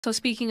So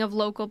speaking of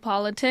local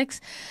politics,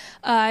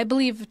 I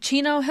believe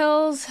Chino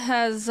Hills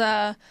has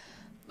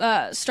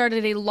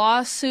started a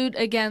lawsuit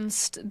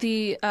against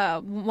the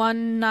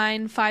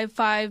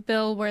 1955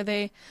 bill where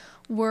they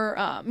were,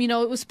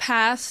 it was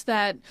passed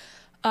that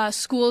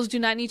schools do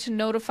not need to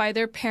notify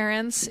their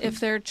parents if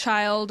their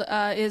child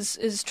is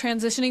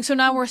transitioning. So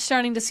now we're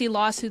starting to see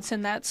lawsuits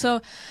in that.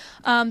 So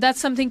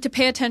that's something to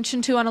pay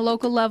attention to on a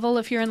local level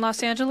if you're in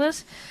Los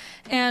Angeles.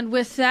 And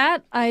with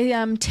that, I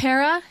am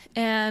Tara,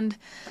 and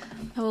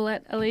I will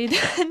let Ellie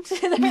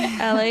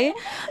Ellie,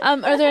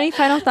 are there any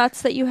final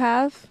thoughts that you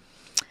have?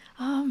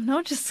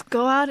 No, just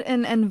go out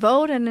and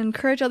vote and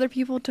encourage other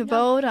people to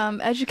vote.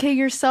 Educate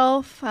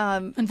yourself.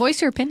 And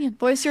voice your opinion.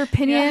 Voice your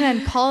opinion.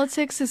 And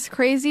politics is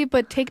crazy,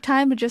 but take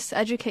time to just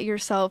educate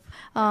yourself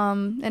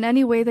in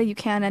any way that you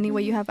can, any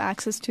way you have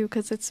access to,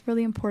 because it's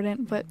really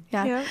important. But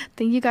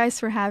thank you guys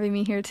for having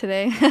me here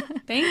today.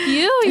 Thank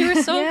you. You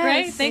were so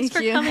great. Thanks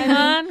for coming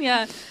on.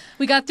 Yeah.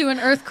 We got through an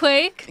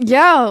earthquake.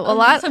 Yeah, a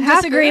lot. Some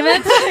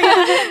disagreements.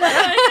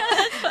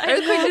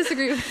 Earthquake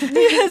disagreements.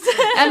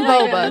 And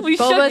boba. We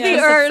boba shook the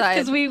earth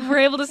because we were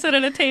able to sit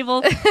at a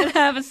table and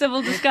have a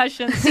civil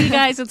discussion. See,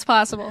 guys, it's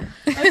possible.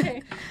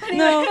 Okay.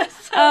 No.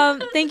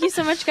 Thank you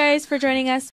so much, guys, for joining us.